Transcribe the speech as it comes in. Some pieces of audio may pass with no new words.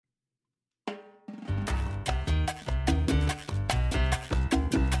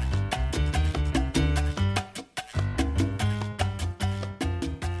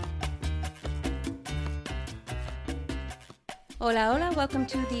Hola, hola. Welcome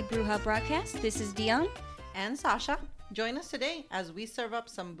to the Bruja broadcast. This is Dion. And Sasha. Join us today as we serve up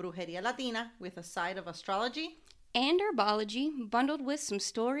some brujeria latina with a side of astrology And herbology, bundled with some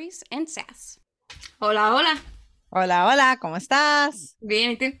stories and sass. Hola, hola. Hola, hola, ¿cómo estás?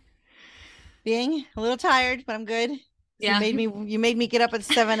 Bien, ¿y tú? Bien, a little tired, but I'm good. Yeah. You made me get up at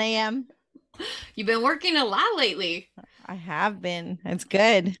 7 a.m. You've been working a lot lately. I have been. It's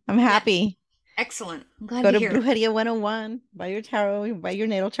good. I'm happy. Excellent. I'm glad Go to to hear it. Brujeria 101, buy your tarot, buy your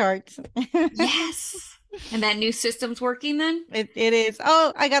natal charts. Yes. And that new system's working then? It is.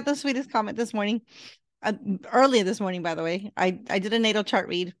 Oh, I got the sweetest comment this morning. Early this morning, by the way. I did a natal chart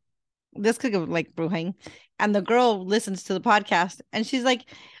read. This could go like brujing. And the girl listens to the podcast and she's like,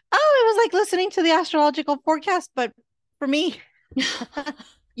 oh, it was like listening to the astrological forecast, but for me.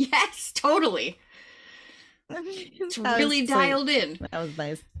 Yes, totally. It's really dialed in. That was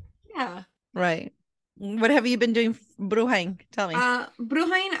nice. Yeah. Right. What have you been doing, brujing? Tell me.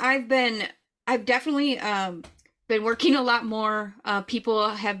 Brujain, I've definitely been working a lot more. People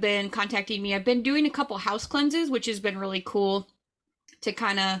have been contacting me. I've been doing a couple house cleanses, which has been really cool to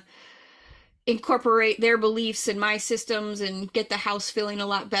kind of incorporate their beliefs in my systems and get the house feeling a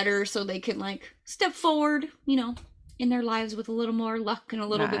lot better so they can like step forward, in their lives with a little more luck and a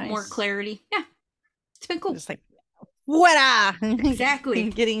little bit more clarity. Yeah. It's been cool. Just like, what? Exactly.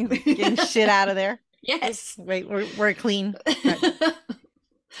 getting shit out of there. Yes. Wait, we're clean.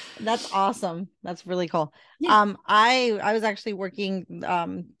 That's awesome. That's really cool. Yeah. I was actually working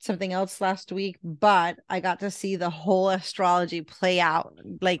something else last week, but I got to see the whole astrology play out.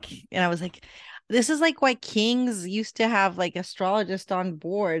 And I was like, this is like why kings used to have like astrologists on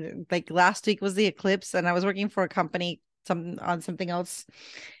board. Like last week was the eclipse, and I was working for a company on something else,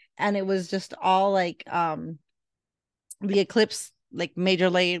 and it was just all like the eclipse, like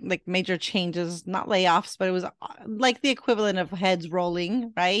major changes, not layoffs, but it was like the equivalent of heads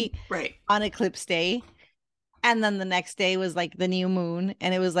rolling, right on eclipse day. And then the next day was like the new moon,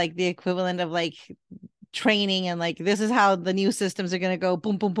 and it was like the equivalent of like training, and like this is how the new systems are going to go,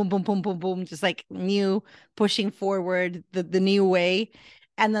 boom boom boom boom boom boom boom, just like new, pushing forward the new way.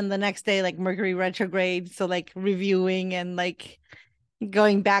 And then the next day, like Mercury retrograde, so like reviewing and like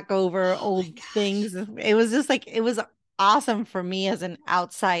going back over old things. It was just like, it was awesome for me as an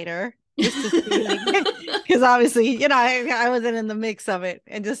outsider, just to see, because obviously, I wasn't in the mix of it,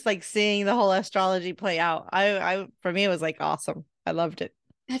 and just like seeing the whole astrology play out, I for me it was like awesome. I loved it.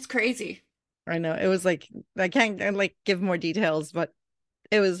 That's crazy. I know, it was like, I can't like give more details, but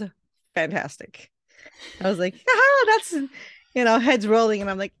it was fantastic. I was like, that's heads rolling, and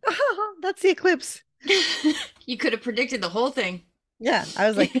I'm like, that's the eclipse. You could have predicted the whole thing. Yeah, I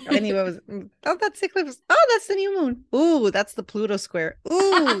was like, I knew it was. Oh, that's the eclipse. Oh, that's the new moon. Ooh, that's the Pluto square.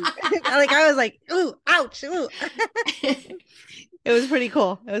 Ooh, I was like, ooh, ouch, ooh. It was pretty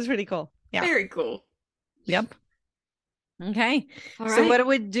cool. Yeah, very cool. Yep. Okay. All so right. What are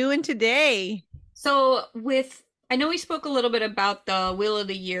we doing today? So I know we spoke a little bit about the Wheel of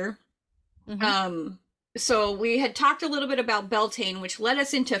the Year. Mm-hmm. So we had talked a little bit about Beltane, which led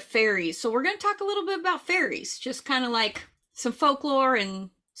us into fairies. So we're going to talk a little bit about fairies, just kind of like some folklore and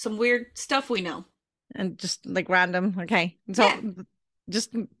some weird stuff we know. And just like random. Okay. So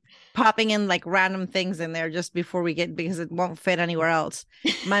just popping in like random things in there just before we get, because it won't fit anywhere else.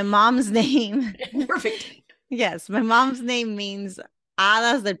 My mom's name. Perfect. Yes. My mom's name means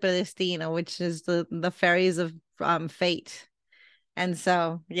Hadas del Predestino, which is the fairies of fate. And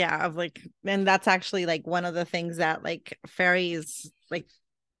so, yeah, and that's actually like one of the things that like fairies, like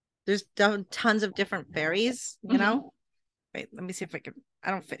there's tons of different fairies, Wait, let me see if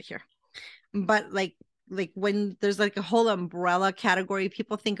I don't fit here. But like when there's like a whole umbrella category,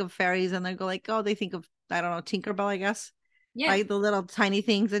 people think of fairies and they go like, oh, they think of, I don't know, Tinkerbell, I guess. Yeah. Right? The little tiny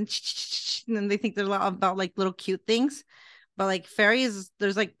things, and then they think they're about like little cute things. But like fairies,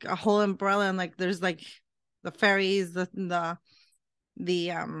 there's like a whole umbrella, and like there's like the fairies, the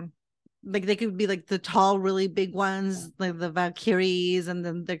like they could be like the tall, really big ones, like the Valkyries, and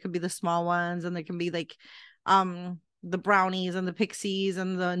then there could be the small ones, and there can be like the brownies and the pixies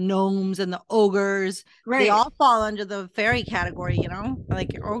and the gnomes and the ogres. They all fall under the fairy category,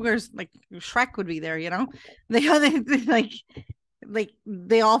 like ogres, like Shrek would be there, they like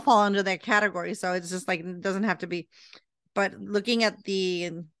they all fall under that category. So it's just like, it doesn't have to be. But looking at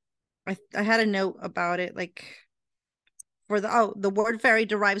I had a note about it, like for the word fairy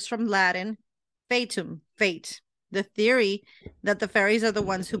derives from Latin fatum, fate. The theory that the fairies are the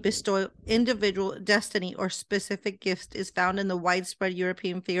ones who bestow individual destiny or specific gifts is found in the widespread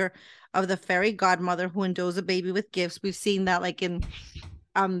European figure of the fairy godmother who endows a baby with gifts. We've seen that like in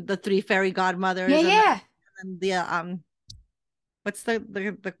the three fairy godmothers. Yeah. And the what's the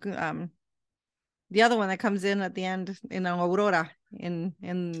other one that comes in at the end in Aurora in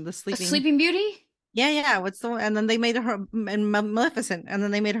the A sleeping. Sleeping Beauty? Yeah. What's the one? And then they made her in Maleficent, and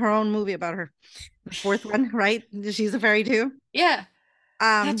then they made her own movie about her. The fourth one, right? She's a fairy too. Yeah,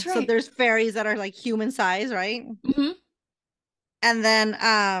 that's So right. there's fairies that are like human size, right? Hmm. And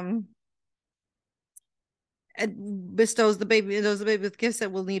then it bestows the baby with gifts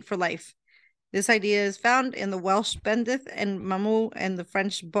that will need for life. This idea is found in the Welsh Bendith and Mamu and the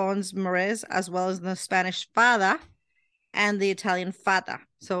French Bons Marais, as well as in the Spanish Fada and the Italian Fata.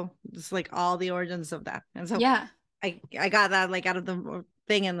 So it's like all the origins of that. And so Yeah, I got that like out of the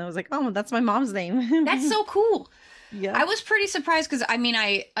thing, and I was like, oh, that's my mom's that's name. so cool. Yeah. I was pretty surprised because I mean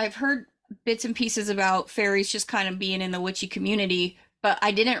I've heard bits and pieces about fairies just kind of being in the witchy community, but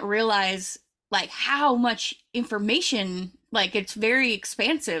I didn't realize like how much information, like it's very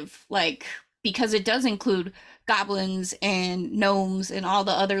expansive, like because it does include goblins and gnomes and all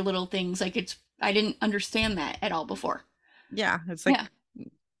the other little things. Like it's I didn't understand that at all before. Yeah. It's Yeah.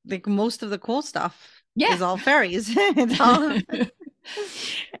 like most of the cool stuff Yeah. is all fairies. It's all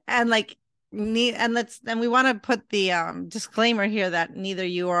and like and we want to put the disclaimer here that neither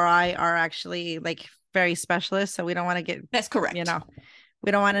you or I are actually like fairy specialists, so we don't want to get, That's correct.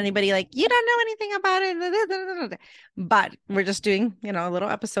 we don't want anybody like, you don't know anything about it, but we're just doing, a little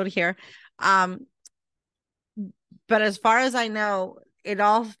episode here. But as far as I know, it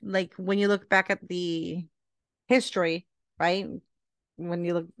all, like, when you look back at the history, right, when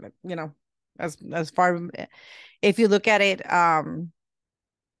you look, as far, if you look at it,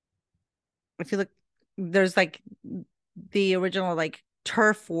 if you look, there's like the original like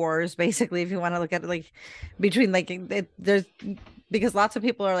turf wars, basically, if you want to look at it, like between like there's, because lots of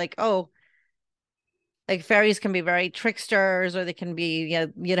people are like, oh, like fairies can be very tricksters, or they can be,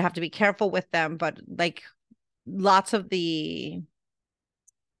 you'd have to be careful with them, but like lots of the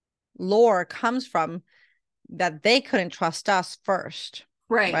lore comes from that they couldn't trust us first,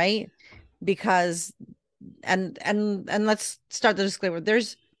 Right. right? Because and let's start the disclaimer.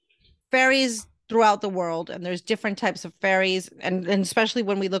 There's fairies throughout the world, and there's different types of fairies, and especially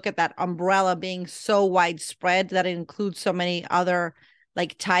when we look at that umbrella being so widespread that it includes so many other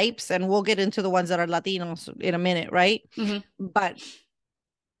like types, and we'll get into the ones that are Latinos in a minute, right? But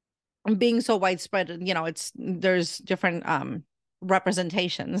being so widespread, there's different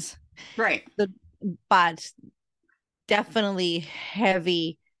representations, Right. but definitely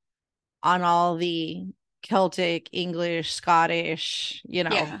heavy on all the Celtic, English, Scottish,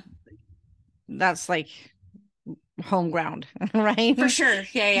 Yeah. that's like home ground, right? For sure.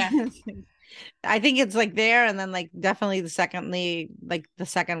 Yeah. I think it's like there, and then like definitely the second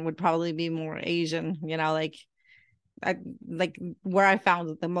would probably be more Asian, I like where I found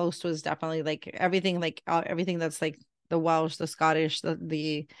it the most was definitely like everything, everything that's like the Welsh, the Scottish,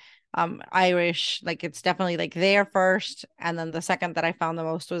 the Irish, like it's definitely like there first, and then the second that I found the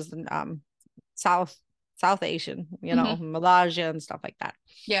most was South South Asian, Malaysia and stuff like that.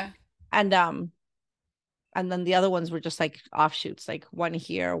 Yeah. And then the other ones were just like offshoots, like one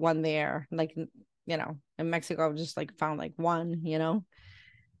here, one there, like, in Mexico I've just like found like one,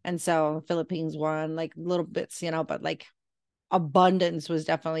 and so Philippines one, like little bits, but like abundance was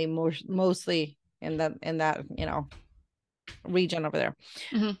definitely mostly in that region over there.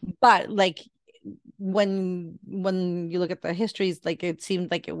 But like when you look at the histories, like it seemed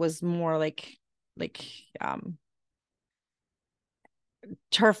like it was more like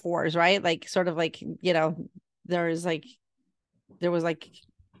turf wars, right? Like sort of like, there was like,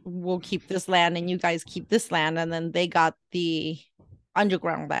 we'll keep this land and you guys keep this land, and then they got the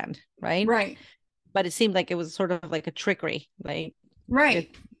underground land, right? Right. But it seemed like it was sort of like a trickery, like,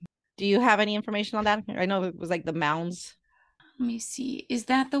 Right. do you have any information on that? I know it was like the mounds. Let me see. Is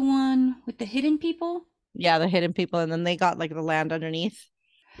that the one with the hidden people? Yeah, the hidden people, and then they got like the land underneath.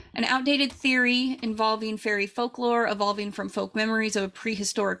 An outdated theory involving fairy folklore evolving from folk memories of a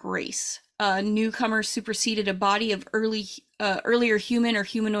prehistoric race. Newcomers superseded a body of earlier human or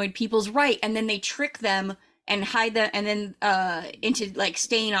humanoid peoples, right? And then they trick them and hide them, and then into like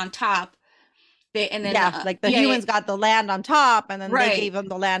staying on top. Like the humans got the land on top, and then they gave them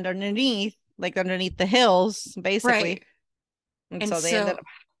the land underneath, like underneath the hills, basically. Right. And so they ended up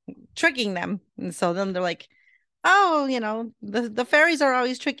tricking them. And so then they're like, oh, the fairies are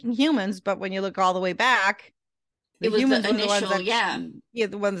always tricking humans, but when you look all the way back, the humans were the ones that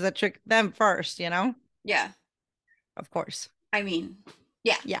the ones that tricked them first, Yeah. Of course. I mean,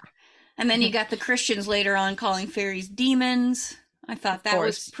 yeah. Yeah. And then you got the Christians later on calling fairies demons. I thought that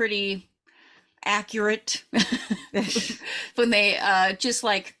was pretty accurate when they just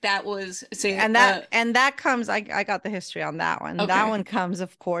like that was say and that comes, I got the history on that one. Okay. That one comes,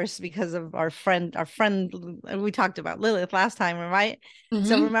 of course, because of our friend we talked about Lilith last time, right?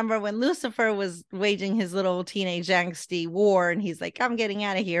 So remember when Lucifer was waging his little teenage angsty war and he's like, I'm getting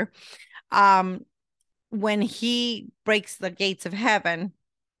out of here. When he breaks the gates of heaven,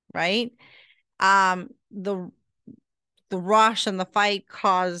 right? The rush and the fight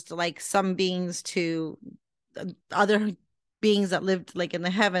caused like some beings to other beings that lived like in the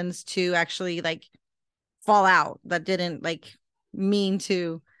heavens to actually like fall out, that didn't like mean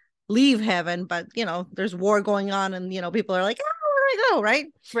to leave heaven, but there's war going on and people are like, oh, where do I go, right?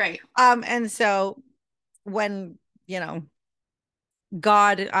 And so when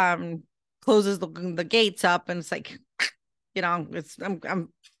God closes the gates up and it's like, it's I'm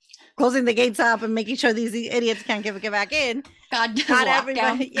closing the gates up and making sure these idiots can't get back in. God does Not lockdown.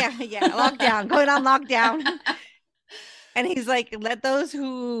 everybody. Yeah, lockdown, going on lockdown. And he's like, let those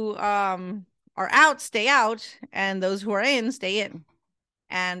who are out stay out, and those who are in stay in.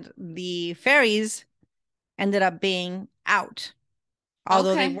 And the fairies ended up being out,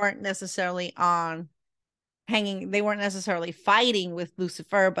 although they weren't necessarily they weren't necessarily fighting with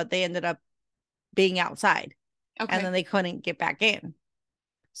Lucifer, but they ended up being outside. And then they couldn't get back in.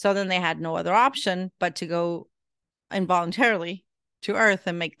 So then they had no other option but to go involuntarily to Earth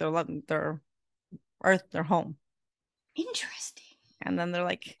and make their Earth their home. Interesting. And then they're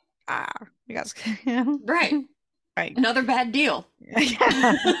like, you guys, right. Another bad deal.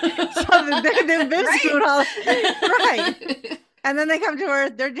 Yeah. So they've been screwed all right. And then they come to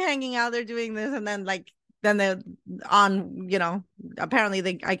Earth, they're hanging out, they're doing this, and then they're on, apparently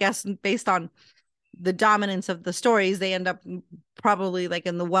they, I guess, based on the dominance of the stories, they end up probably like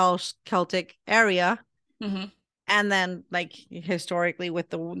in the Welsh Celtic area. And then like historically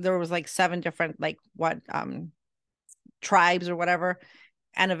there was like 7 different like tribes or whatever,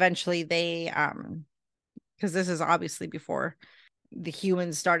 and eventually they because this is obviously before the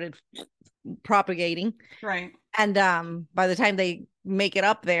humans started propagating, right? And by the time they make it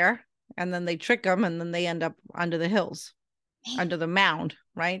up there, and then they trick them, and then they end up under the hills, under the mound,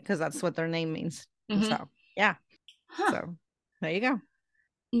 right? Because that's what their name means. So yeah. So there you go.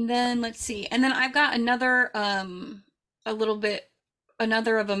 And then let's see. And then I've got another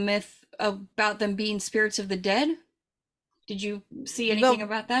another of a myth about them being spirits of the dead. Did you see anything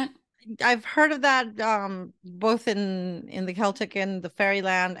about that? I've heard of that both in the Celtic and the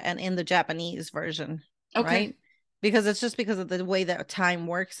fairyland and in the Japanese version. Right? Because it's just because of the way that time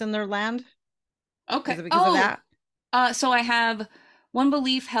works in their land. Is it because of that? So I have one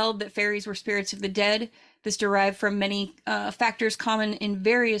belief held that fairies were spirits of the dead. This derived from many factors common in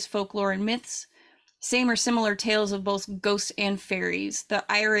various folklore and myths. Same or similar tales of both ghosts and fairies. The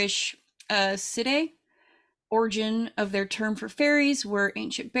Irish Sidae, origin of their term for fairies, were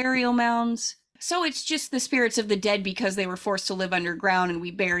ancient burial mounds. So it's just the spirits of the dead because they were forced to live underground and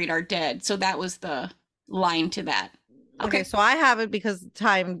we buried our dead. So that was the line to that. Okay, so I have it because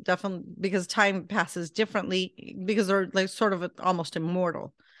time passes differently, because they're like sort of almost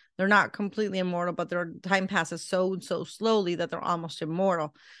immortal. They're not completely immortal, but their time passes so slowly that they're almost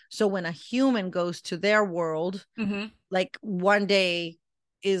immortal. So when a human goes to their world, like one day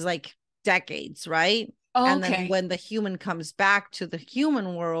is like decades, right? And then when the human comes back to the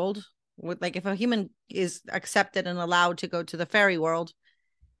human world, like if a human is accepted and allowed to go to the fairy world,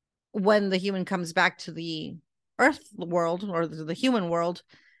 when the human comes back to the Earth world or the human world,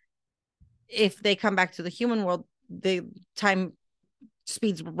 if they come back to the human world, the time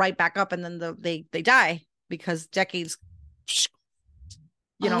speeds right back up, and then they die because decades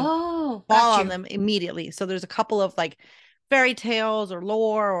fall on them immediately. So there's a couple of like fairy tales or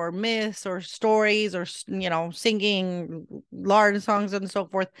lore or myths or stories or singing large songs and so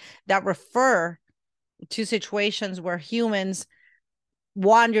forth that refer to situations where humans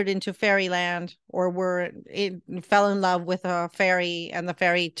wandered into fairyland or fell in love with a fairy, and the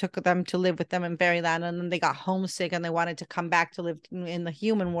fairy took them to live with them in fairyland, and then they got homesick and they wanted to come back to live in the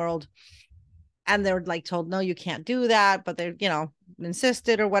human world, and they were like told, no, you can't do that, but they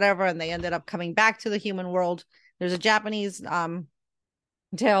insisted or whatever, and they ended up coming back to the human world. There's a Japanese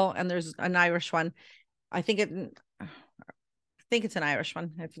tale and there's an Irish one. I think it's an Irish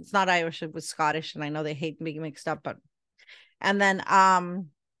one. If it's not Irish, it was Scottish, and I know they hate being mixed up, but and then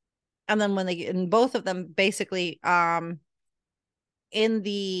when they, in both of them, basically in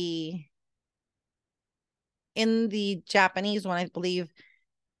the Japanese one, I believe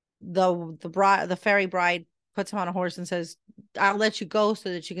the fairy bride puts him on a horse and says, I'll let you go so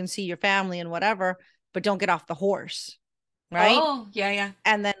that you can see your family and whatever, but don't get off the horse, right? Yeah.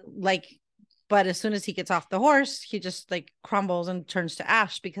 And then like But as soon as he gets off the horse, he just like crumbles and turns to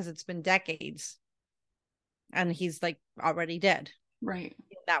ash because it's been decades and he's like already dead Right.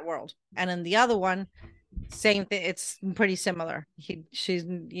 in that world. And in the other one, same thing. It's pretty similar. She's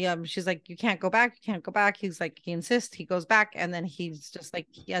like, you can't go back. You can't go back. He's like, he insists. He goes back, and then he's just like,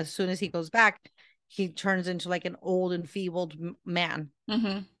 yeah, as soon as he goes back, he turns into like an old enfeebled man.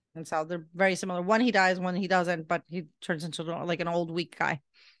 Mm-hmm. And so they're very similar. One he dies, one he doesn't, but he turns into like an old weak guy.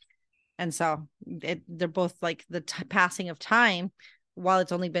 And so they're both like the passing of time. While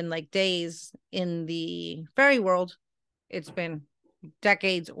it's only been like days in the fairy world, it's been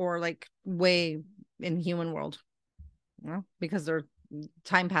decades or like way in human world, because their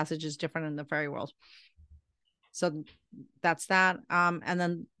time passage is different in the fairy world. So that's that. And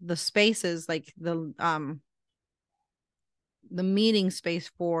then the spaces, like the meeting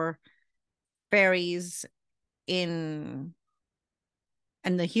space for fairies in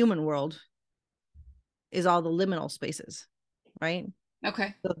the human world is all the liminal spaces, right?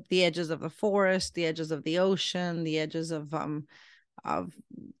 Okay. So the edges of the forest, the edges of the ocean, the edges of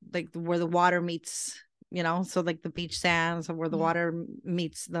like where the water meets, so like the beach sands, or where the water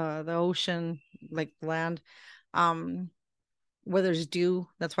meets the ocean, like the land, where there's dew.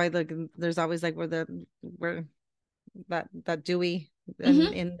 That's why there's always like where that dewy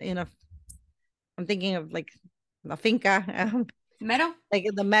in a, I'm thinking of like a finca, Meadow. like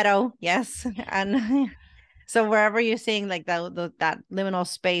in the meadow, yes. And so wherever you're seeing like that liminal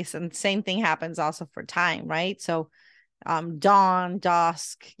space, and same thing happens also for time, right? So dawn,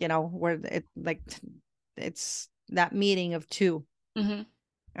 dusk, where it like it's that meeting of two. Mm-hmm.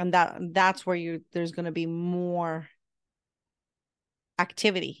 And that's where there's going to be more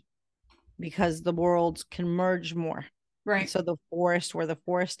activity, because the worlds can merge more. Right. So the forest,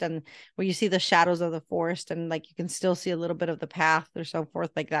 and where you see the shadows of the forest, and like you can still see a little bit of the path or so forth,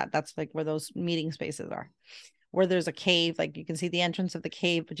 like that's like where those meeting spaces are. Where there's a cave, like you can see the entrance of the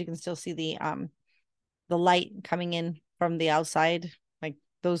cave, but you can still see the light coming in from the outside, like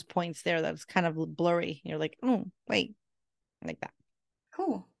those points there that's kind of blurry. You're like, oh wait, like that.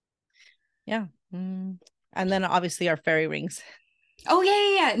 Cool. Yeah. And then obviously our fairy rings. Oh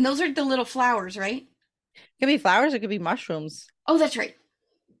yeah. And those are the little flowers, right? It could be flowers, it could be mushrooms. Oh, that's right.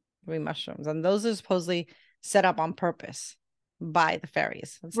 It could be mushrooms. And those are supposedly set up on purpose by the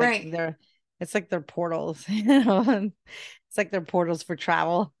fairies. It's right. like they're portals, it's like they're portals for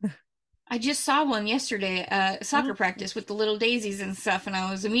travel. I just saw one yesterday, soccer practice with the little daisies and stuff, and I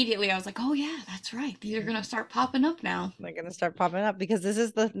was like, oh yeah, that's right. These are gonna start popping up now. They're gonna start popping up because this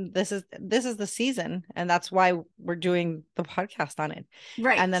is the season, and that's why we're doing the podcast on it.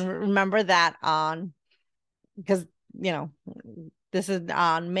 Right. And then remember that because this is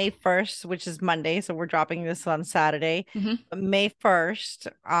on May 1st, which is Monday, so we're dropping this on Saturday. Mm-hmm. May 1st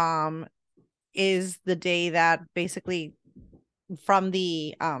is the day that basically, from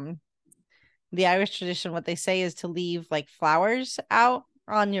the Irish tradition, what they say is to leave like flowers out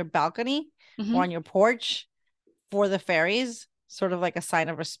on your balcony Mm-hmm. or on your porch for the fairies, sort of like a sign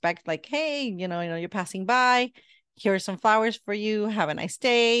of respect, like, hey, you're passing by, here are some flowers for you, have a nice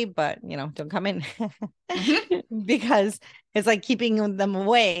day, but don't come in. Mm-hmm. Because it's like keeping them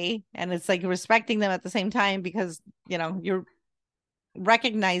away, and it's like respecting them at the same time, because you're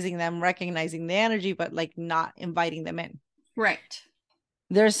recognizing the energy, but like not inviting them in. Right.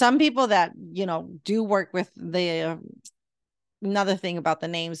 There's some people that do work with the another thing about the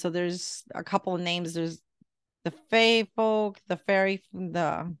names. So there's a couple of names. There's the Fae folk, the fairy,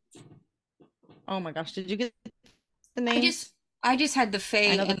 oh my gosh, did you get the names? I just had the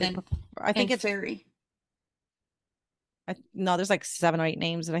Fae and then I think it's fairy. no, there's like 7 or 8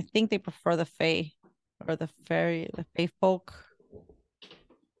 names, and I think they prefer the Fae or the fairy, the Fae folk.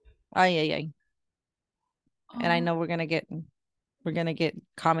 Oh yeah. And I know we're gonna get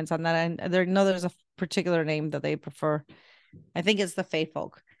comments on that. And there's a particular name that they prefer. I think it's the Fae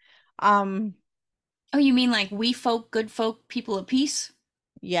folk. Oh, you mean like we folk, good folk, people of peace?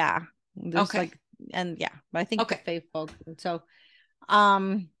 Yeah. There's okay. like, and yeah, but I think okay. the Fae folk. And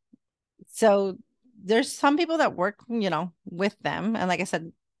so there's some people that work, with them. And like I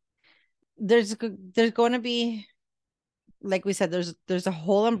said, there's going to be, like we said, there's a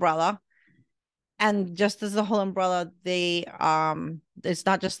whole umbrella. And just as the whole umbrella, they it's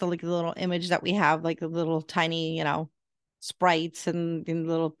not just the little image that we have, like the little tiny, sprites and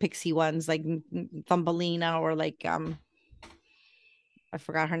little pixie ones like Thumbelina, or like I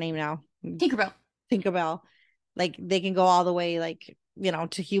forgot her name now. Tinkerbell. Like they can go all the way, like,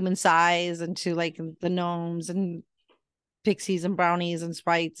 to human size, and to like the gnomes and pixies and brownies and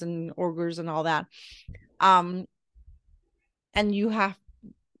sprites and ogres and all that. And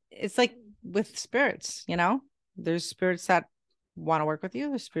it's like with spirits, you know. There's spirits that want to work with you,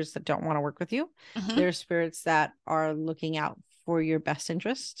 there's spirits that don't want to work with you. Mhm. There's spirits that are looking out for your best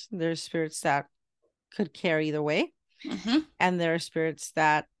interest. There's spirits that could care either way. Mhm. And there are spirits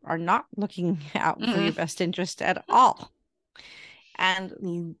that are not looking out for your Mhm. best interest at all.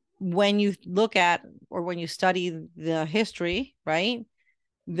 And when you look at, or when you study the history, right,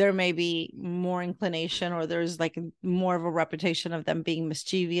 there may be more inclination, or there's like more of a reputation of them being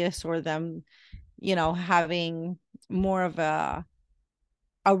mischievous, or them, you know, having more of a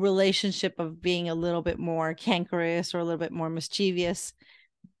relationship of being a little bit more cankerous or a little bit more mischievous.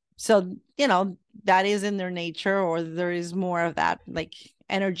 So, you know, that is in their nature, or there is more of that like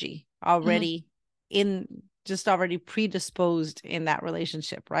energy already in, just already predisposed in that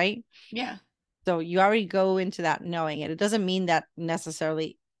relationship, right? Yeah. So you already go into that knowing it. It doesn't mean that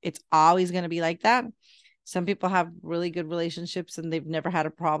necessarily it's always going to be like that. Some people have really good relationships and they've never had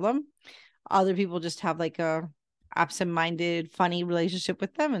a problem. Other people just have like a absent-minded, funny relationship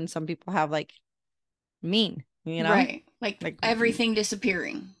with them, and some people have like mean, you know, Right. Like like everything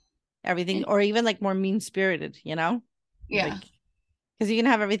disappearing. everything, or even like more mean-spirited, you know, Yeah. like, because you can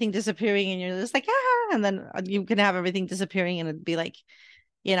have everything disappearing and you're just like, ah, and then you can have everything disappearing and it'd be like,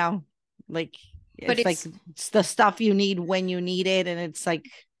 you know, like But it's like it's the stuff you need when you need it, and it's like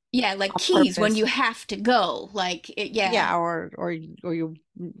yeah, like on keys when purpose. you have to go. Like it, yeah. Yeah, or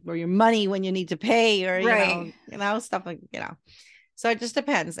your money when you need to pay, or Right. you know, stuff like, you know. So it just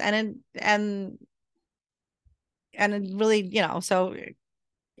depends, and it really, you know, so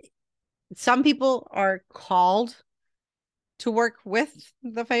some people are called to work with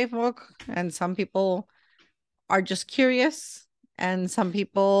the fae folk, and some people are just curious, and some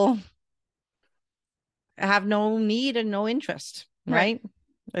people have no need and no interest, Right. right?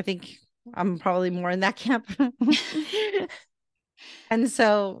 I think I'm probably more in that camp. And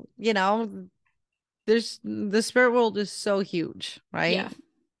so, you know, there's the spirit world is so huge, Yeah. right?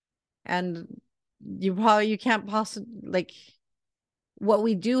 And you can't possibly, like, what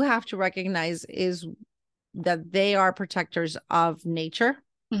we do have to recognize is that they are protectors of nature.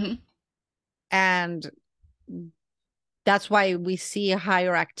 Mhm. And that's why we see a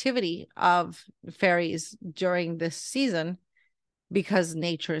higher activity of fairies during this season, because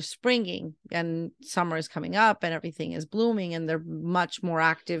nature is springing and summer is coming up and everything is blooming, and they're much more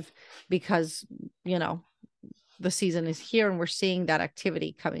active because, you know, the season is here and we're seeing that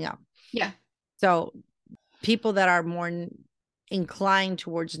activity coming up. Yeah. So people that are more inclined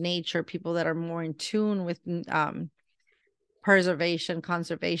towards nature, people that are more in tune with preservation,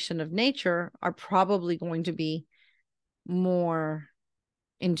 conservation of nature, are probably going to be more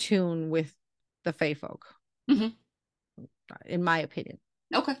in tune with the fae folk, Mhm. in my opinion.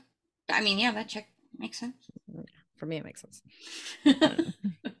 Okay. I mean, yeah, that check makes sense. For me, it makes sense.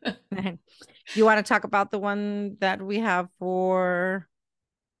 You want to talk about the one that we have for?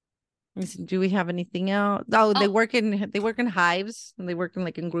 Do we have anything else? Oh, they Oh. work in hives, and they work in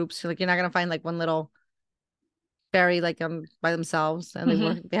like in groups. So, like, you're not gonna find like one little fairy like by themselves, and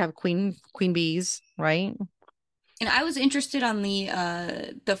Mhm. they have queen bees, right? And I was interested on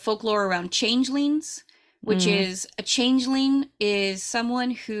the folklore around changelings, which Mm-hmm. is a changeling is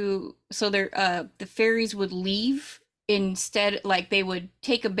someone who, so they're the fairies would leave instead, like they would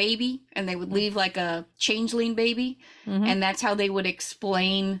take a baby and they would leave like a changeling baby, Mm-hmm. and that's how they would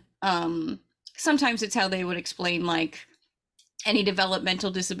explain sometimes it's how they would explain like any developmental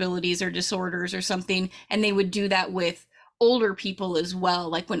disabilities or disorders or something, and they would do that with older people as well.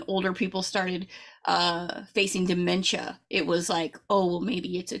 Like when older people started facing dementia, it was like, oh well,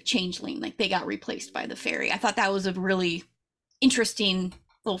 maybe it's a changeling, like they got replaced by the fairy. I thought that was a really interesting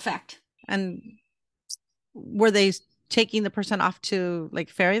little fact. And were they taking the person off to like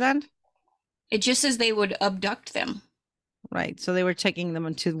fairyland? It just says they would abduct them. Right. So they were taking them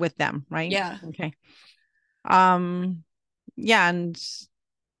into with them, right? Yeah. Okay. Um, yeah, and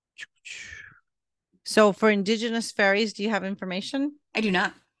so for indigenous fairies, do you have information? I do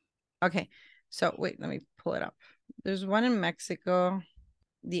not. Okay. So wait, let me pull it up. There's one in Mexico,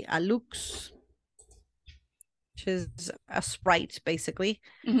 the Alux, which is a sprite basically.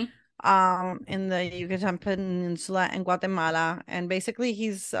 Mm-hmm. In the Yucatan Peninsula and Guatemala. And basically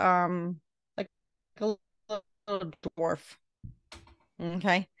he's like a little dwarf.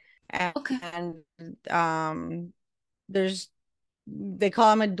 Okay. Okay. And there's they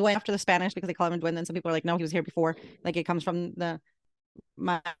call him a duende after the Spanish, because they call him a duende, and some people are like, no, he was here before. Like, it comes from the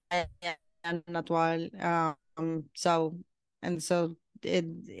Maya natural. So, and so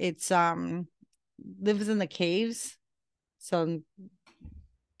it's lives in the caves. So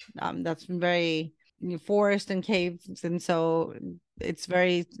that's very forest and caves, and so it's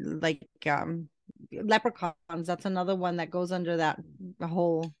very like leprechauns. That's another one that goes under that the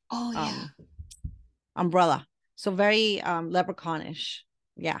whole Oh yeah. umbrella. So very leprechaunish.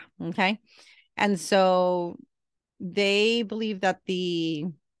 Yeah. Okay. And so they believe that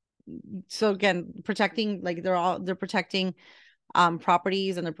so again, protecting, like they're protecting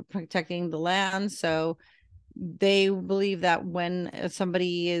properties, and they're protecting the land. So they believe that when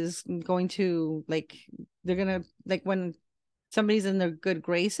somebody is going to like, they're gonna like, when somebody's in their good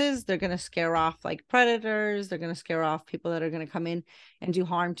graces, they're gonna scare off like predators, they're gonna scare off people that are gonna come in and do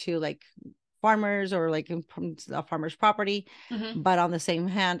harm to like farmers or like a farmer's property. Mm-hmm. But on the same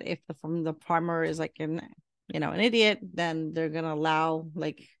hand, if the farmer is like an idiot, then they're gonna allow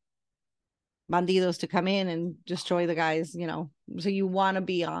like bandidos to come in and destroy the guys. So you want to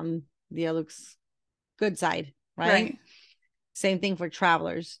be on the Aluk's good side, right? Right. Same thing for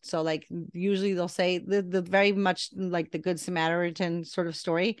travelers. So like usually they'll say the very much like the Good Samaritan sort of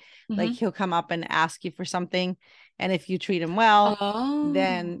story. Like Mm-hmm. he'll come up and ask you for something, and if you treat him well, Oh.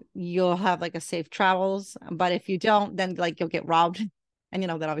 then you'll have like a safe travels. But if you don't, then like you'll get robbed. And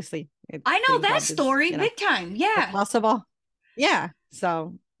that obviously I know getting that robbed is story big time. Yeah. possible. Yeah.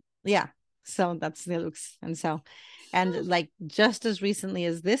 So yeah. So that's the looks. And like just as recently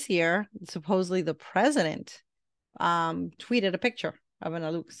as this year, supposedly the president tweeted a picture of an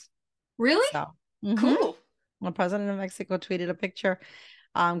alux. Really? So Cool. the president of Mexico tweeted a picture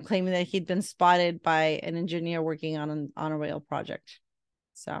claiming that he'd been spotted by an engineer working on a rail project.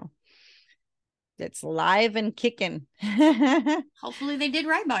 So it's live and kicking. Hopefully they did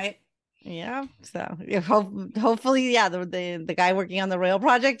right by it. Yeah. So hopefully, yeah, the guy working on the rail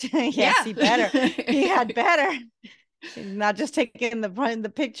project, yes, Yeah. he had better not just taking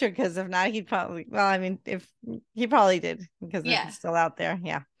the picture, because if not, he'd probably, well, I mean, if he probably did, because Yeah. it's still out there.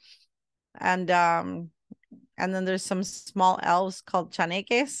 Yeah. And then there's some small elves called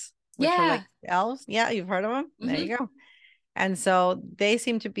chaneques, which are Yeah. like elves. Yeah, you've heard of them. There Mhm. you go. And so they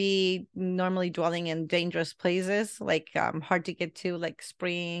seem to be normally dwelling in dangerous places, like hard to get to, like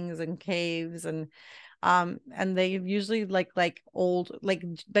springs and caves, and they usually like old, like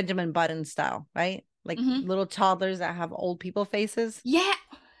Benjamin Button style, right? Like Mhm. little toddlers that have old people faces. Yeah.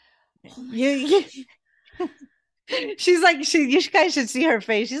 Oh my You gosh. she's like, you guys should see her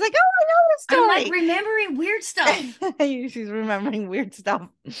face. She's like, oh, I know I'm like this story. remembering weird stuff. She's remembering weird stuff.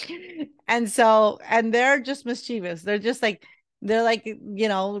 And they're just mischievous. They're like,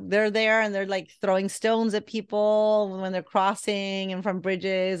 they're there and they're like throwing stones at people when they're crossing and from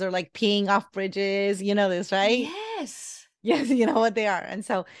bridges, or like peeing off bridges. You know this, right? Yes. Yes, you know what they are. And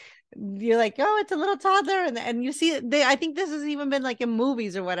so you're like, oh, it's a little toddler. And you see I think this has even been like in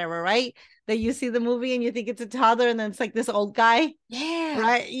movies or whatever, right? That you see the movie and you think it's a toddler, and then it's like this old guy. Yeah.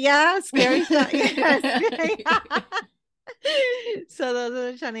 Right. Yeah. Scary stuff. Yes. So those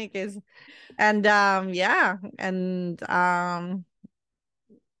are the chaniques. And yeah. And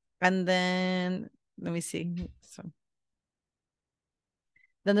then let me see. So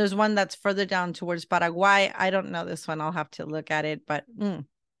then there's one that's further down towards Paraguay. I don't know this one. I'll have to look at it, but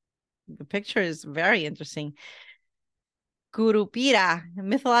the picture is very interesting. Curupira, a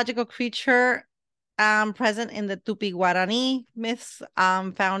mythological creature present in the Tupi Guarani myths,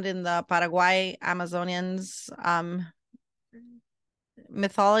 found in the Paraguay Amazonians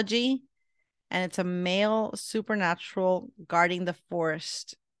mythology. And it's a male supernatural guarding the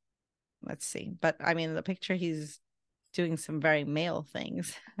forest. Let's see. But I mean, the picture, he's doing some very male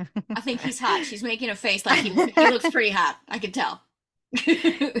things. I think he's hot. She's making a face like he looks pretty hot. I can tell.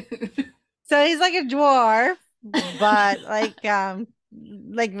 So he's like a dwarf, but like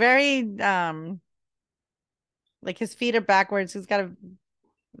very like his feet are backwards. He's got to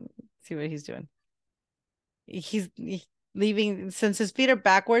see what he's doing. He's leaving, since his feet are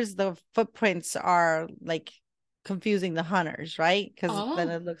backwards, the footprints are like confusing the hunters, right? Because then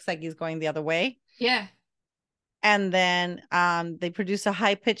Oh. it looks like he's going the other way. Yeah. And then they produce a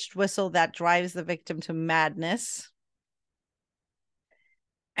high-pitched whistle that drives the victim to madness.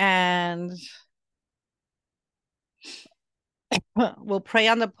 And will prey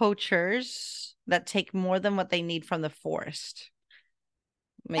on the poachers that take more than what they need from the forest.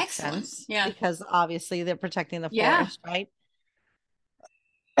 Makes Excellent. sense. Yeah. Because obviously they're protecting the Yeah. forest, right?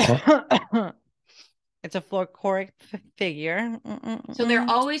 It's a folkloric figure. So they're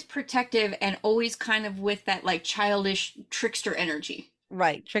always protective and always kind of with that like childish trickster energy.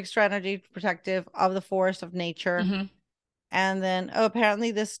 Right. Trickster energy, protective of the forest, of nature. Mm-hmm. And then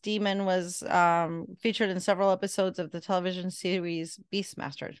apparently this demon was featured in several episodes of the television series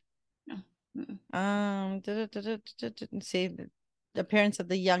Beastmastered. See the appearance of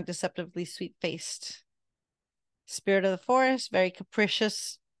the young, deceptively sweet-faced Spirit of the forest, very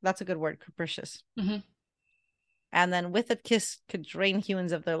capricious. That's a good word, capricious. Mm-hmm. And then with a kiss could drain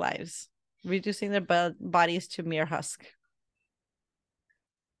humans of their lives, reducing their bodies to mere husk.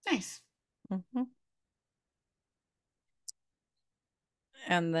 Nice. Mm-hmm.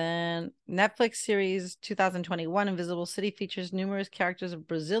 And then Netflix series 2021 Invisible City features numerous characters of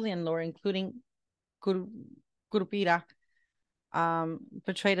Brazilian lore, including Curupira,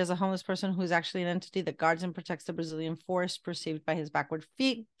 portrayed as a homeless person who is actually an entity that guards and protects the Brazilian forest, perceived by his backward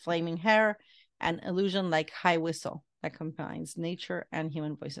feet, flaming hair, and illusion like high whistle that combines nature and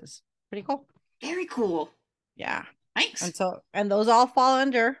human voices. Pretty cool. Very cool. Yeah. Thanks. And those all fall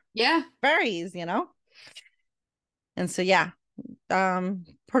under fairies, And so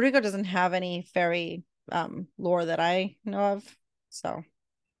Puerto Rico doesn't have any fairy lore that I know of. So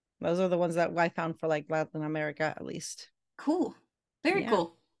those are the ones that I found for like Latin America at least. Cool. Very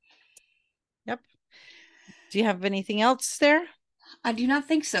cool. Yep. Do you have anything else there? I do not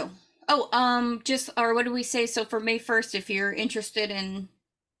think so. Oh, or what do we say? So for May 1st, if you're interested in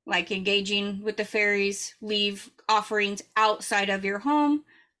like engaging with the fairies, leave offerings outside of your home.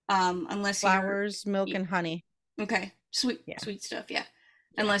 Unless flowers, milk, and honey. Okay. Sweet stuff. Yeah.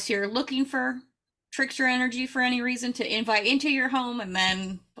 Unless you're looking for trickster energy for any reason to invite into your home and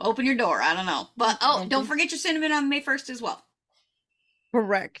then open your door. I don't know. But don't forget your cinnamon on May 1st as well.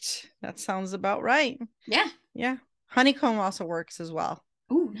 Correct. That sounds about right. Yeah. Yeah. Honeycomb also works as well.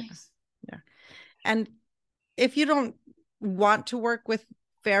 Ooh, nice. Yeah. And if you don't want to work with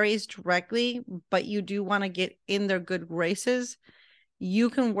fairies directly, but you do want to get in their good graces, you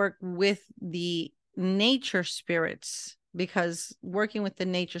can work with the nature spirits, because working with the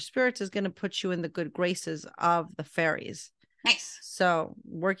nature spirits is going to put you in the good graces of the fairies. Nice. So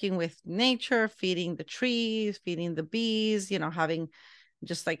working with nature, feeding the trees, feeding the bees, having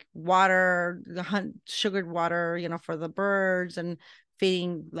just like water, sugared water, for the birds, and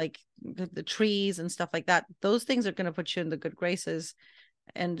feeding like the trees and stuff like that. Those things are going to put you in the good graces,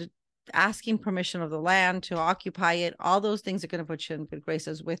 and asking permission of the land to occupy it. All those things are going to put you in good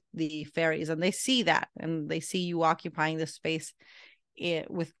graces with the fairies, and they see that, and they see you occupying this space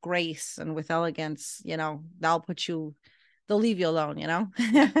with grace and with elegance. They'll leave you alone.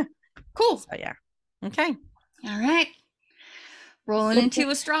 Cool. So yeah. Okay. All right. Rolling into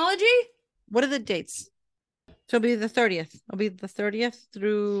astrology. What are the dates? So it'll be the 30th. It'll be the 30th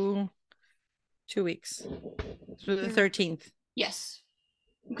through 2 weeks. Through the 13th. Yes.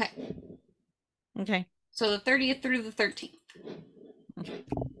 Okay. Okay. So the 30th through the 13th.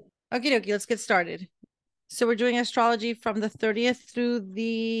 Okay, let's get started. So we're doing astrology from the 30th through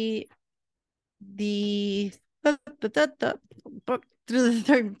the through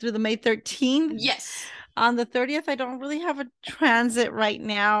the May 13th. Yes. On the 30th, I don't really have a transit right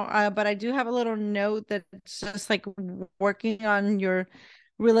now, but I do have a little note that's just like working on your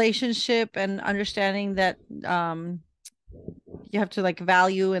relationship and understanding that you have to like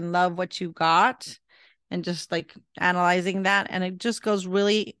value and love what you got, and just like analyzing that. And it just goes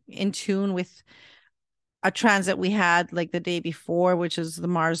really in tune with a transit we had like the day before, which is the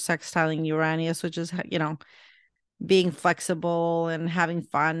Mars sextiling Uranus, which is, being flexible and having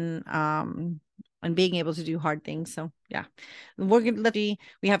fun, and being able to do hard things. So yeah, we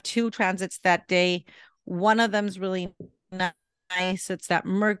have 2 transits that day. One of them's really nice. It's that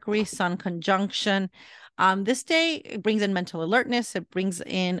Mercury Sun conjunction. This day it brings in mental alertness. It brings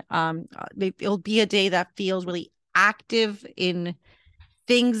in it'll be a day that feels really active in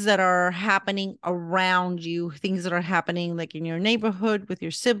things that are happening around you, things that are happening like in your neighborhood, with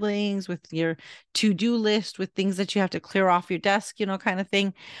your siblings, with your to-do list, with things that you have to clear off your desk, kind of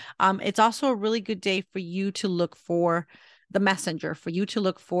thing. It's also a really good day for you to look for the messenger, for you to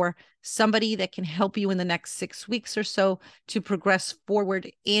look for somebody that can help you in the next 6 weeks or so to progress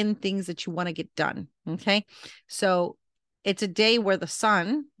forward in things that you want to get done. Okay. So it's a day where the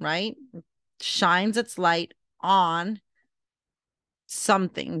sun, right, shines its light on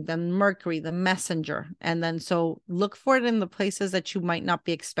something, then Mercury, the messenger. And then so look for it in the places that you might not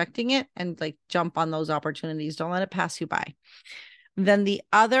be expecting it, and like jump on those opportunities. Don't let it pass you by. Then the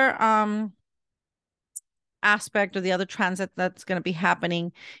other aspect, or the other transit that's going to be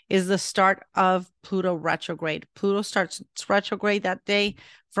happening, is the start of Pluto retrograde. Pluto starts its retrograde that day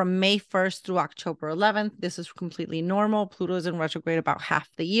from May 1st through October 11th. This is completely normal. Pluto is in retrograde about half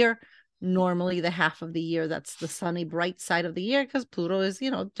the year. Normally the half of the year that's the sunny bright side of the year, because Pluto is,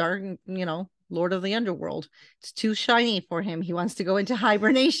 dark, Lord of the underworld. It's too shiny for him. He wants to go into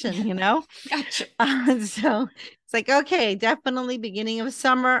hibernation. Gotcha. So it's like, okay, definitely beginning of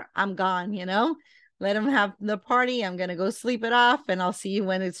summer, I'm gone. Let him have the party. I'm gonna go sleep it off, and I'll see you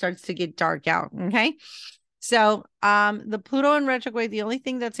when it starts to get dark out. Okay. So the Pluto in retrograde, the only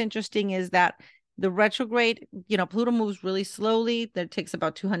thing that's interesting is that the retrograde, Pluto moves really slowly. That takes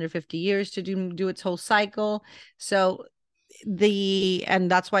about 250 years to do its whole cycle. So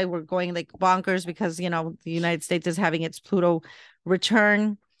and that's why we're going like bonkers, because the United States is having its Pluto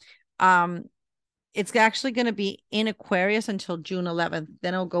return. It's actually going to be in Aquarius until June 11th.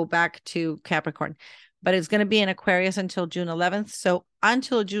 Then it'll go back to Capricorn, but it's going to be in Aquarius until June 11th. So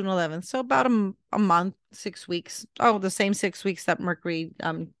until June 11th, so about a month, 6 weeks. Oh, the same 6 weeks that Mercury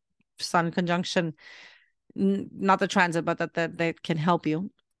Sun conjunction, not the transit, but that can help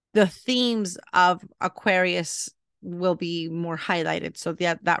you. The themes of Aquarius will be more highlighted. So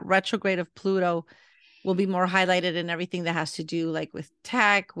that retrograde of Pluto will be more highlighted in everything that has to do like with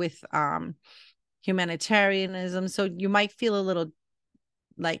tech, with humanitarianism. So you might feel a little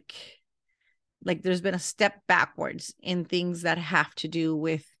like there's been a step backwards in things that have to do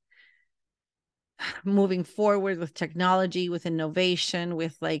with moving forward with technology, with innovation,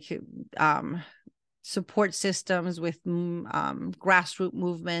 with like support systems, with grassroots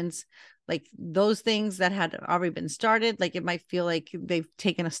movements, like those things that had already been started. Like it might feel like they've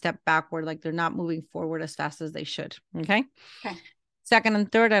taken a step backward, like they're not moving forward as fast as they should. Okay. Second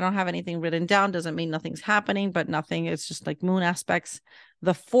and third, I don't have anything written down. Doesn't mean nothing's happening, but nothing. It's just like moon aspects.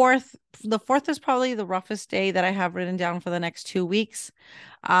 The fourth is probably the roughest day that I have written down for the next 2 weeks,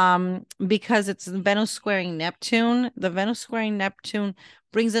 because it's Venus squaring Neptune. The Venus squaring Neptune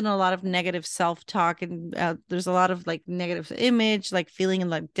brings in a lot of negative self-talk, and there's a lot of like negative image, like feeling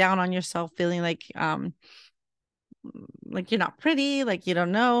like down on yourself, feeling like you're not pretty, like you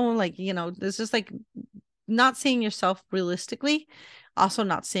don't know, like there's just like not seeing yourself realistically, also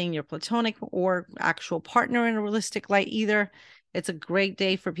not seeing your platonic or actual partner in a realistic light either. It's a great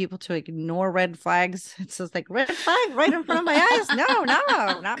day for people to ignore red flags. It's just like, red flag right in front of my eyes. No,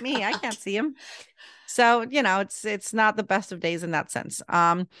 not me. I can't see him. So, it's not the best of days in that sense.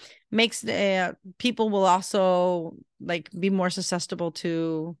 Makes people will also like be more susceptible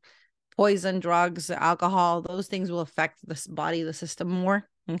to poison, drugs, alcohol. Those things will affect the body, the system more.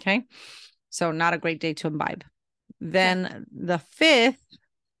 Okay. So not a great day to imbibe. Then the 5th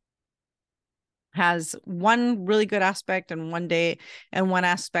has one really good aspect and one day and one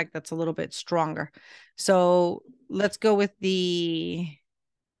aspect that's a little bit stronger. So let's go with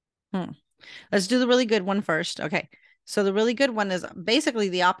let's do the really good one first. Okay. So the really good one is basically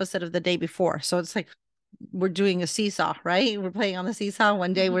the opposite of the day before. So it's like we're doing a seesaw, right? We're playing on the seesaw.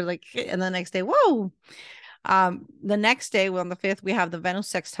 One day we're like, and the next day, whoa. The next day, on the 5th, we have the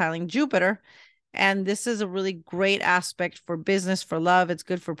Venus sextiling Jupiter. And this is a really great aspect for business, for love. It's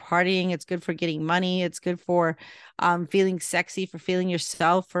good for partying. It's good for getting money. It's good for feeling sexy, for feeling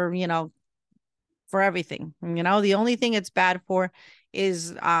yourself, for, for everything. The only thing it's bad for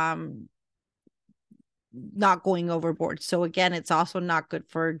is not going overboard. So again, it's also not good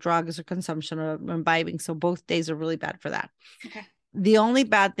for drugs or consumption or imbibing. So both days are really bad for that. Okay. The only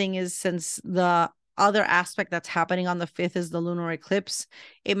bad thing is, since the other aspect that's happening on the 5th is the lunar eclipse,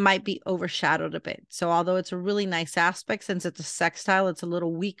 it might be overshadowed a bit. So although it's a really nice aspect, since it's a sextile, it's a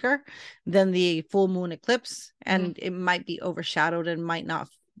little weaker than the full moon eclipse, and it might be overshadowed and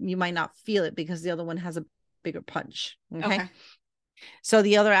you might not feel it because the other one has a bigger punch. Okay. So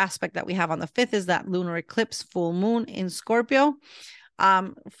the other aspect that we have on the 5th is that lunar eclipse full moon in Scorpio.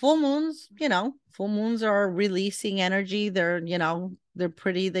 Full moons are releasing energy. They're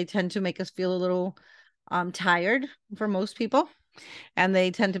pretty, they tend to make us feel a little tired for most people, and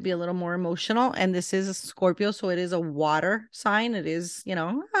they tend to be a little more emotional. And this is a Scorpio, so it is a water sign. It is,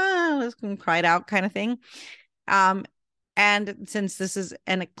 let's cry it out kind of thing. And since this is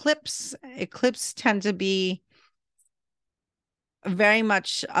an eclipse tend to be very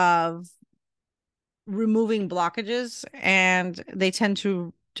much of removing blockages, and they tend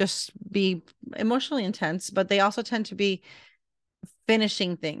to just be emotionally intense, but they also tend to be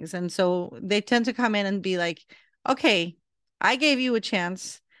finishing things. And so they tend to come in and be like, okay, I gave you a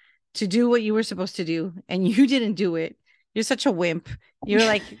chance to do what you were supposed to do and you didn't do it. You're such a wimp. You're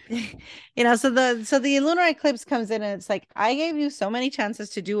like, so the lunar eclipse comes in and it's like, I gave you so many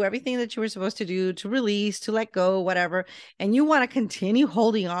chances to do everything that you were supposed to do, to release, to let go, whatever. And you want to continue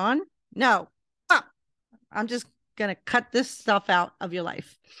holding on? No, I'm just going to cut this stuff out of your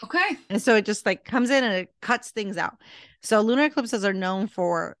life. Okay. And so it just like comes in and it cuts things out. So lunar eclipses are known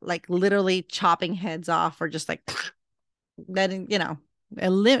for like literally chopping heads off, or just like letting,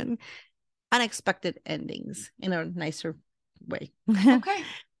 unexpected endings in a nicer way. Okay.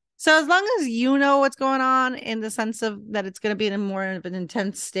 So as long as you know what's going on, in the sense of that it's going to be in a more of an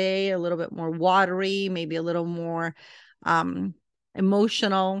intense stay, a little bit more watery, maybe a little more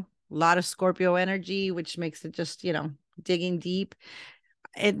emotional, A lot of Scorpio energy, which makes it just, digging deep.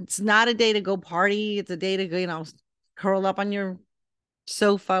 It's not a day to go party. It's a day to go, curl up on your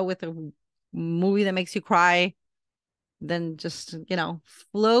sofa with a movie that makes you cry. Then just,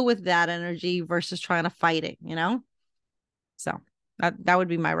 flow with that energy versus trying to fight it. So that would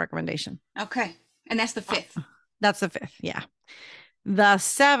be my recommendation. Okay. And that's the 5th. That's the 5th. Yeah. The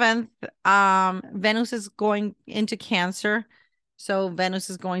 7th, Venus is going into Cancer. So Venus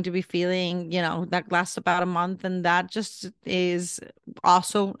is going to be feeling, that lasts about a month, and that just is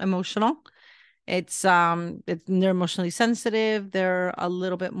also emotional. They're emotionally sensitive. They're a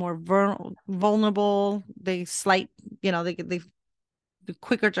little bit more vulnerable. They're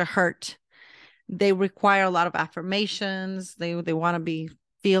quicker to hurt. They require a lot of affirmations. They want to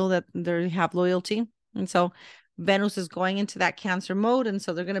feel that they have loyalty. And so Venus is going into that Cancer mode. And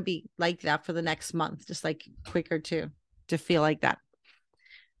so they're going to be like that for the next month, just like quicker to feel like that.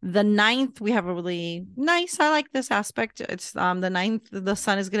 The 9th, we have a really nice, I like this aspect. It's the 9th, the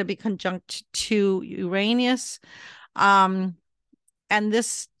sun is going to be conjunct to Uranus. And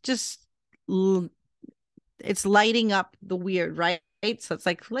this just, it's lighting up the weird, right? So it's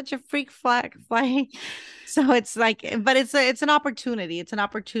like, let your freak flag fly. So it's like, but it's an opportunity. It's an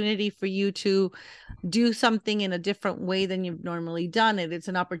opportunity for you to do something in a different way than you've normally done it. It's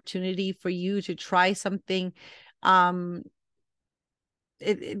an opportunity for you to try something, to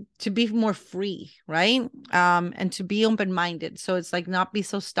be more free, right? And to be open-minded. So it's like not be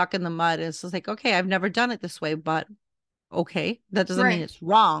so stuck in the mud. It's just like, okay, I've never done it this way, but okay, that doesn't mean it's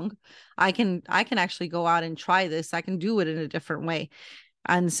wrong. I can actually go out and try this. I can do it in a different way.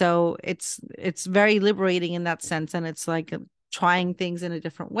 And so it's very liberating in that sense. And it's like trying things in a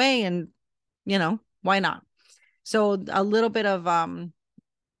different way, and why not? So a little bit of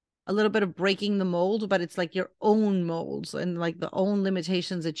breaking the mold, but it's like your own molds and like the own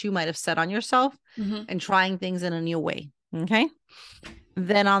limitations that you might have set on yourself, and trying things in a new way. Okay.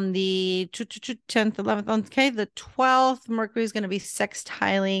 Then on the 10th, 11th, okay, the 12th, Mercury is going to be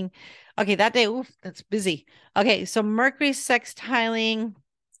sextiling. Okay, that day, oof, that's busy. Okay, so Mercury sextiling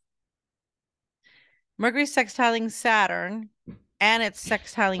Saturn, and it's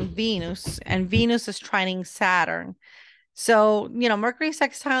sextiling Venus, and Venus is trining Saturn. So, Mercury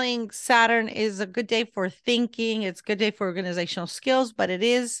sextiling Saturn is a good day for thinking. It's a good day for organizational skills, but it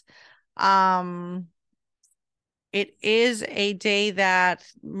is a day that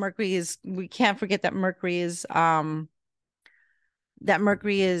we can't forget that Mercury is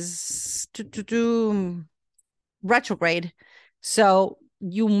retrograde. So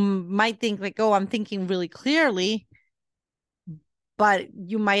you might think like, oh, I'm thinking really clearly, but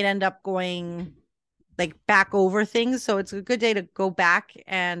you might end up going like back over things. So it's a good day to go back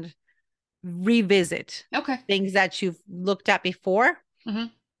and revisit things that you've looked at before.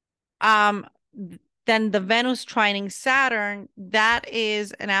 Then the Venus trining Saturn, that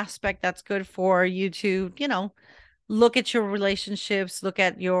is an aspect that's good for you to, look at your relationships, look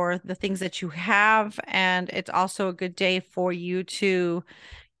at the things that you have. And it's also a good day for you to,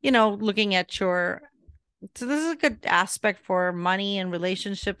 looking at so this is a good aspect for money and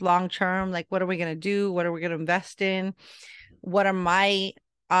relationship long term. Like, what are we going to do? What are we going to invest in? What are my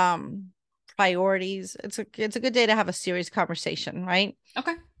priorities? It's a good day to have a serious conversation, right?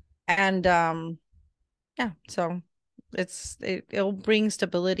 Okay. And yeah, so it'll bring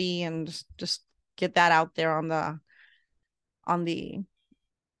stability and just get that out there on the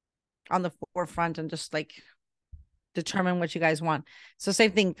forefront, and just like determine what you guys want. So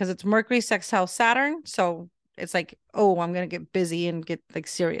same thing, because it's Mercury sextile Saturn. So it's like, oh, I'm going to get busy and get like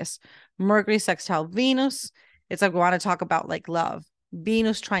serious. Mercury sextile Venus. It's like, we want to talk about like love.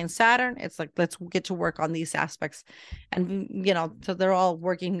 Venus trine Saturn. It's like, let's get to work on these aspects. And, so they're all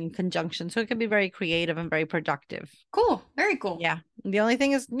working in conjunction. So it can be very creative and very productive. Cool. Very cool. Yeah. The only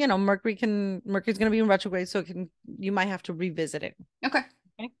thing is, Mercury's going to be in retrograde. So you might have to revisit it. Okay.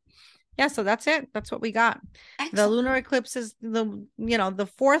 Yeah, so that's it. That's what we got. Excellent. The lunar eclipse is the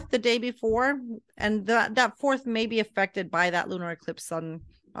 4th, the day before, and that 4th may be affected by that lunar eclipse on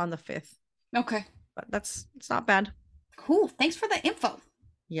the 5th. Okay. But it's not bad. Cool. Thanks for the info.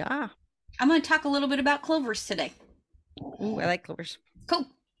 Yeah. I'm going to talk a little bit about clovers today. Ooh, I like clovers. Cool.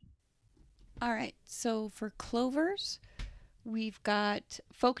 All right. So for clovers, we've got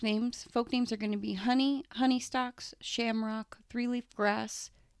folk names. Folk names are going to be honey, honeystalks, shamrock, three-leaf grass,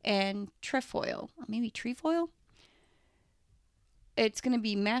 and trefoil, or maybe trefoil. It's going to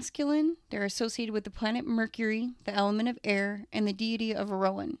be masculine. They're associated with the planet Mercury, the element of air, and the deity of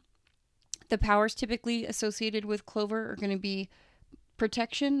Rowan. The powers typically associated with clover are going to be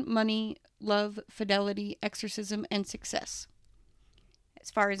protection, money, love, fidelity, exorcism, and success. As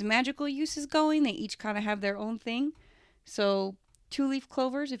far as magical uses going, they each kind of have their own thing. So, 2-leaf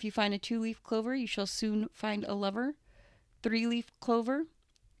clovers, if you find a 2-leaf clover, you shall soon find a lover. 3-leaf clover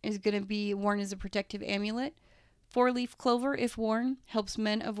is going to be worn as a protective amulet. 4-leaf clover, if worn, helps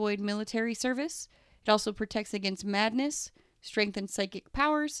men avoid military service. It also protects against madness, strengthens psychic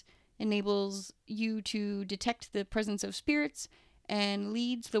powers, enables you to detect the presence of spirits, and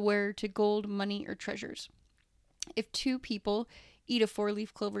leads the wearer to gold, money, or treasures. If 2 people eat a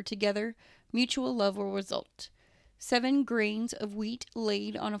 4-leaf clover together, mutual love will result. 7 grains of wheat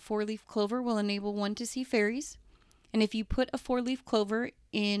laid on a 4-leaf clover will enable one to see fairies. And if you put a 4-leaf clover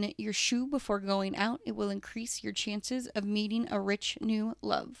in your shoe before going out, it will increase your chances of meeting a rich new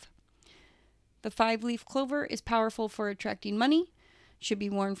love. The 5-leaf clover is powerful for attracting money, should be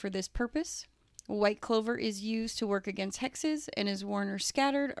worn for this purpose. White clover is used to work against hexes and is worn or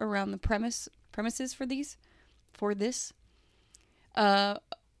scattered around the premises for this.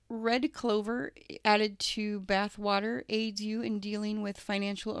 Red clover added to bath water aids you in dealing with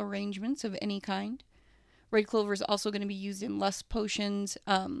financial arrangements of any kind. Red clover is also going to be used in lust potions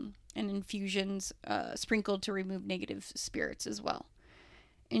and infusions sprinkled to remove negative spirits as well.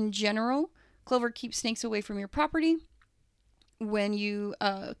 In general, clover keeps snakes away from your property. When you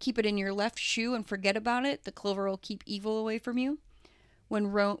keep it in your left shoe and forget about it, the clover will keep evil away from you.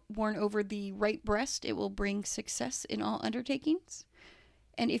 When worn over the right breast, it will bring success in all undertakings.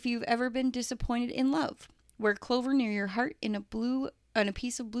 And if you've ever been disappointed in love, wear clover near your heart in a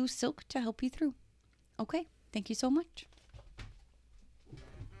piece of blue silk to help you through. Okay, thank you so much.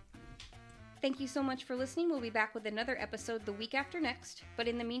 Thank you so much for listening. We'll be back with another episode the week after next. But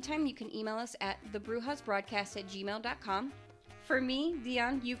in the meantime, you can email us at thebrujasbroadcast@gmail.com. For me,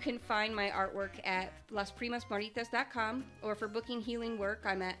 Dion, you can find my artwork at lasprimasmaritas.com, or for booking healing work,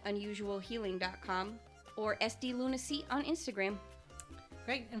 I'm at unusualhealing.com, or sdlunacy on Instagram.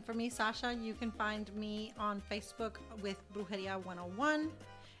 Great. And for me, Sasha, you can find me on Facebook with Brujeria 101.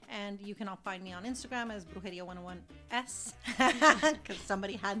 And you can all find me on Instagram as Brujeria101S, because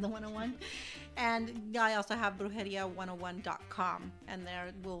somebody had the 101. And I also have Brujeria101.com. And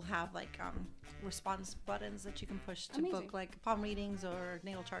there we'll have like response buttons that you can push to book like palm readings or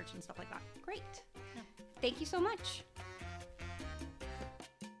natal charts and stuff like that. Great. Yeah. Thank you so much.